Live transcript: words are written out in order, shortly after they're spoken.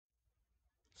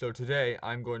So today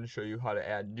I'm going to show you how to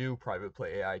add new private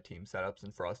play AI team setups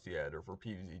in Frosty Editor for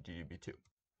PvZ GW2.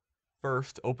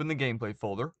 First, open the gameplay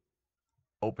folder,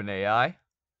 open AI,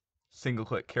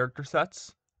 single-click character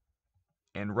sets,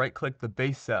 and right-click the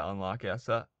base set unlock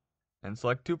asset and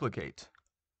select duplicate.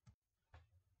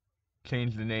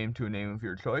 Change the name to a name of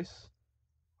your choice.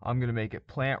 I'm going to make it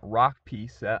plant rock pea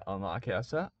set unlock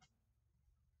asset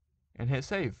and hit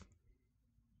save.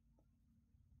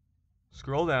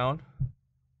 Scroll down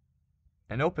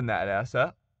and open that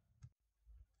asset.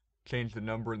 Change the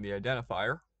number in the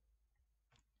identifier.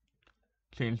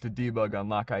 Change the debug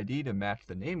unlock ID to match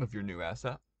the name of your new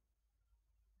asset.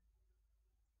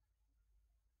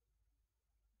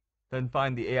 Then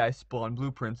find the AI spawn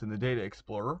blueprints in the Data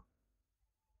Explorer.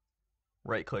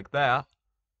 Right-click that,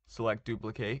 select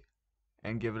duplicate,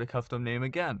 and give it a custom name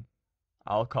again.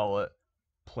 I'll call it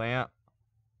Plant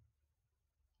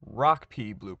Rock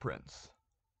Pea Blueprints.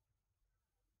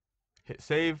 Hit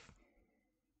save.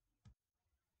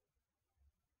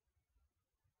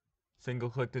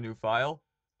 Single-click the new file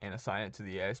and assign it to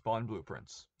the AI spawn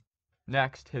blueprints.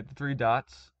 Next, hit the three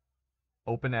dots,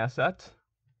 open asset,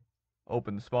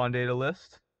 open the spawn data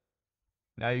list.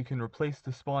 Now you can replace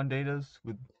the spawn datas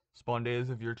with spawn datas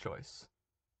of your choice.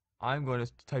 I'm going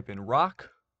to type in rock,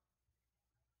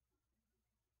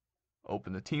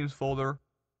 open the teams folder,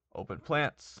 open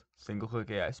plants, single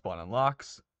click AI spawn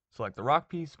unlocks, select the rock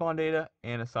pea spawn data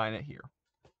and assign it here.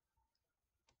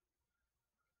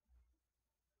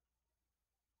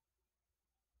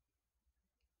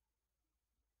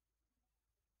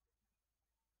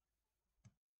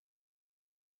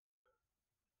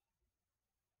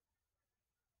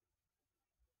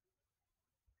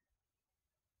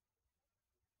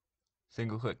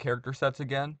 Single click character sets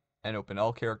again and open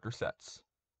all character sets.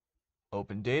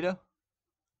 Open data,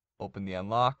 open the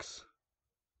unlocks,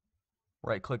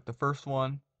 right click the first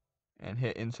one and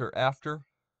hit insert after.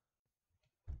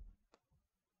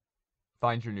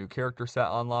 Find your new character set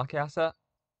unlock asset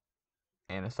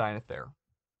and assign it there.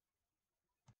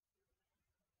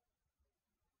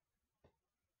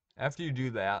 After you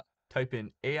do that, type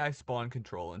in AI spawn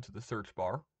control into the search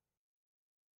bar.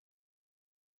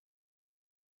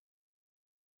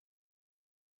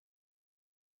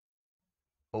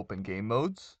 Open game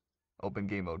modes, open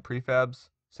game mode prefabs,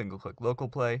 single click local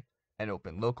play, and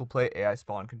open local play AI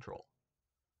spawn control.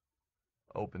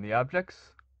 Open the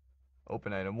objects,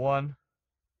 open item 1,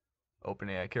 open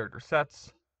AI character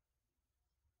sets,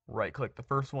 right click the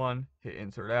first one, hit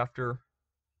insert after,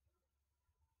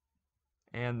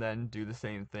 and then do the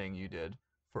same thing you did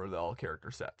for the all character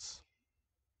sets.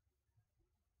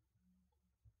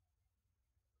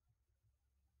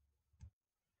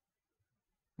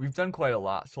 We've done quite a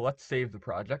lot, so let's save the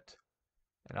project,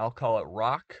 and I'll call it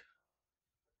Rock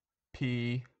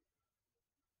P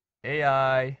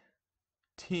AI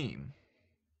Team.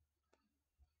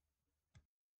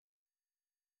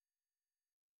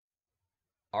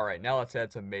 Alright, now let's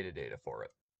add some metadata for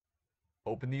it.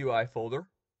 Open the UI folder,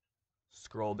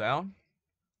 scroll down,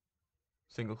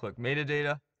 single click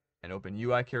metadata, and open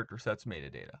UI character sets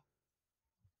metadata.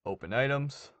 Open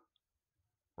items,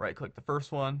 right click the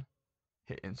first one,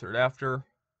 hit insert after,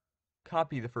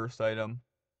 copy the first item,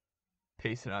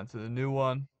 paste it onto the new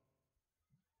one,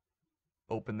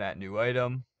 open that new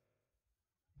item,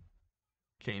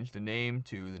 change the name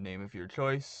to the name of your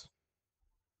choice.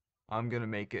 I'm going to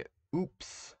make it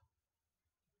Oops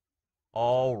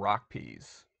All Rock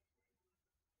Peas.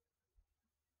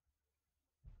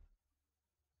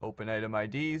 Open item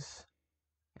IDs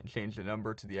and change the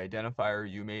number to the identifier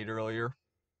you made earlier.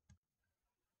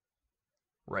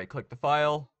 Right click the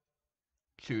file,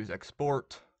 choose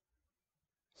export,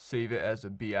 save it as a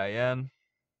BIN,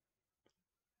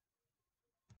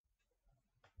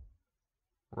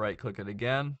 right click it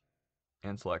again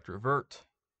and select revert.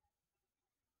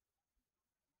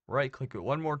 Right click it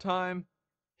one more time,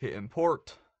 hit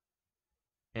import,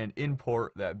 and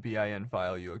import that BIN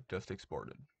file you just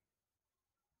exported.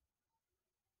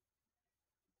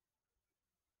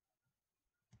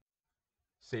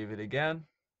 Save it again,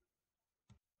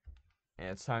 and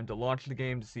it's time to launch the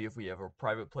game to see if we have a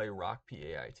private play Rock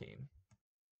PAI team.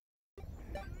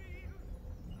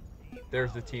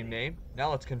 There's the team name.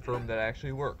 Now let's confirm that it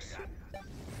actually works.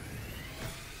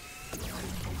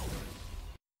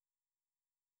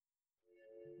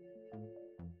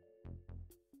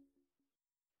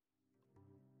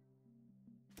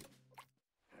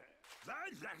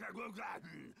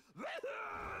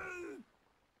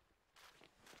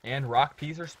 And rock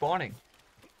peas are spawning.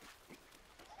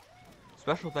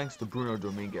 Special thanks to Bruno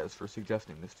Dominguez for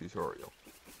suggesting this tutorial.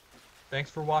 Thanks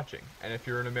for watching, and if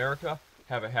you're in America,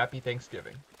 Have a happy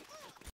Thanksgiving.